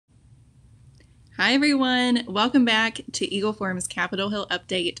Hi, everyone. Welcome back to Eagle Forum's Capitol Hill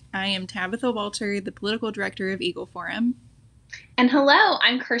Update. I am Tabitha Walter, the Political Director of Eagle Forum. And hello,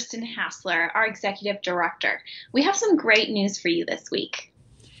 I'm Kirsten Hassler, our Executive Director. We have some great news for you this week.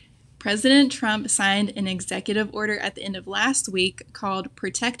 President Trump signed an executive order at the end of last week called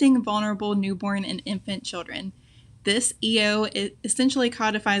Protecting Vulnerable Newborn and Infant Children. This EO essentially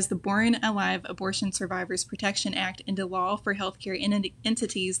codifies the Born Alive Abortion Survivors Protection Act into law for healthcare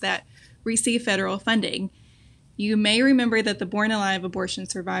entities that receive federal funding. You may remember that the Born Alive Abortion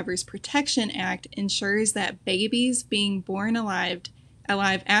Survivors Protection Act ensures that babies being born alive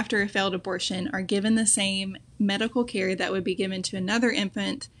after a failed abortion are given the same medical care that would be given to another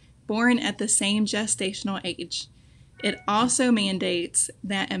infant born at the same gestational age. It also mandates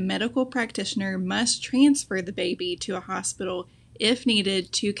that a medical practitioner must transfer the baby to a hospital if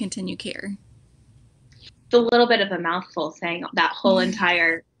needed to continue care. It's a little bit of a mouthful saying that whole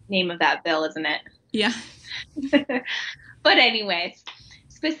entire name of that bill, isn't it? Yeah. But anyways,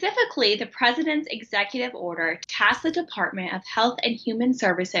 specifically, the president's executive order tasks the Department of Health and Human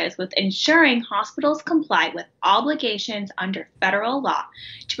Services with ensuring hospitals comply with obligations under federal law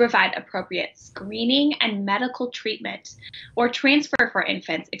to provide appropriate screening and medical treatment or transfer for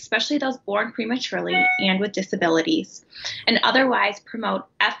infants, especially those born prematurely and with disabilities, and otherwise promote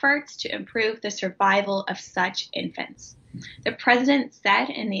efforts to improve the survival of such infants. The president said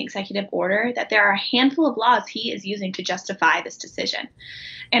in the executive order that there are a handful of laws he is using to justify this decision.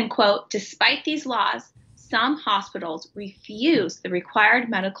 And, quote, despite these laws, some hospitals refuse the required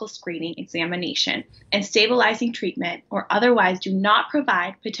medical screening examination and stabilizing treatment or otherwise do not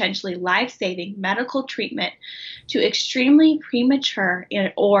provide potentially life-saving medical treatment to extremely premature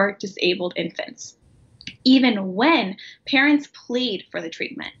or disabled infants, even when parents plead for the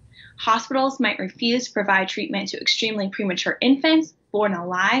treatment. Hospitals might refuse to provide treatment to extremely premature infants born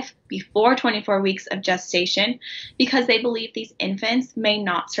alive before 24 weeks of gestation because they believe these infants may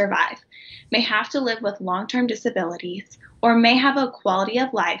not survive, may have to live with long-term disabilities, or may have a quality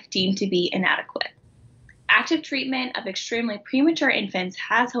of life deemed to be inadequate. Active treatment of extremely premature infants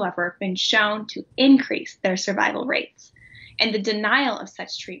has, however, been shown to increase their survival rates. And the denial of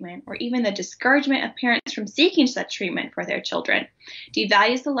such treatment, or even the discouragement of parents from seeking such treatment for their children,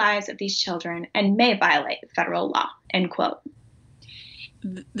 devalues the lives of these children and may violate federal law, end quote.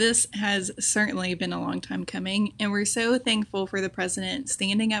 This has certainly been a long time coming, and we're so thankful for the president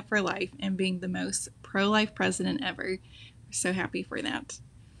standing up for life and being the most pro-life president ever. We're so happy for that.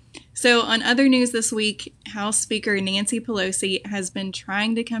 So, on other news this week, House Speaker Nancy Pelosi has been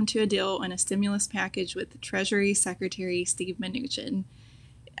trying to come to a deal on a stimulus package with Treasury Secretary Steve Mnuchin.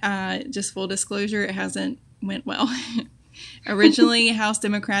 Just full disclosure, it hasn't went well. Originally, House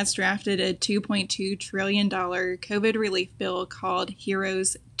Democrats drafted a $2.2 trillion COVID relief bill called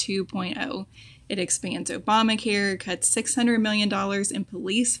HEROES 2.0. It expands Obamacare, cuts $600 million in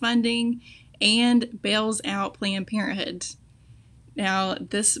police funding, and bails out Planned Parenthood. Now,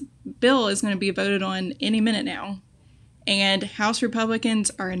 this bill is going to be voted on any minute now, and House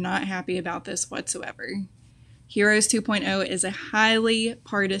Republicans are not happy about this whatsoever. HEROES 2.0 is a highly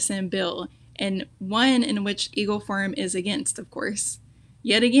partisan bill, and one in which Eagle Forum is against, of course.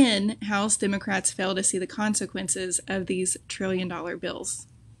 Yet again, House Democrats fail to see the consequences of these trillion-dollar bills.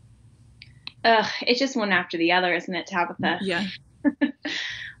 It's just one after the other, isn't it, Tabitha? Yeah.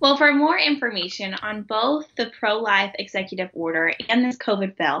 Well, for more information on both the pro-life executive order and this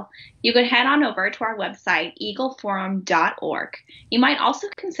COVID bill, you could head on over to our website, eagleforum.org. You might also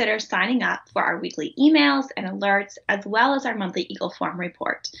consider signing up for our weekly emails and alerts, as well as our monthly Eagle Forum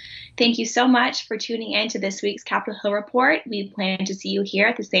report. Thank you so much for tuning in to this week's Capitol Hill Report. We plan to see you here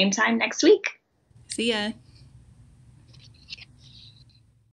at the same time next week. See ya.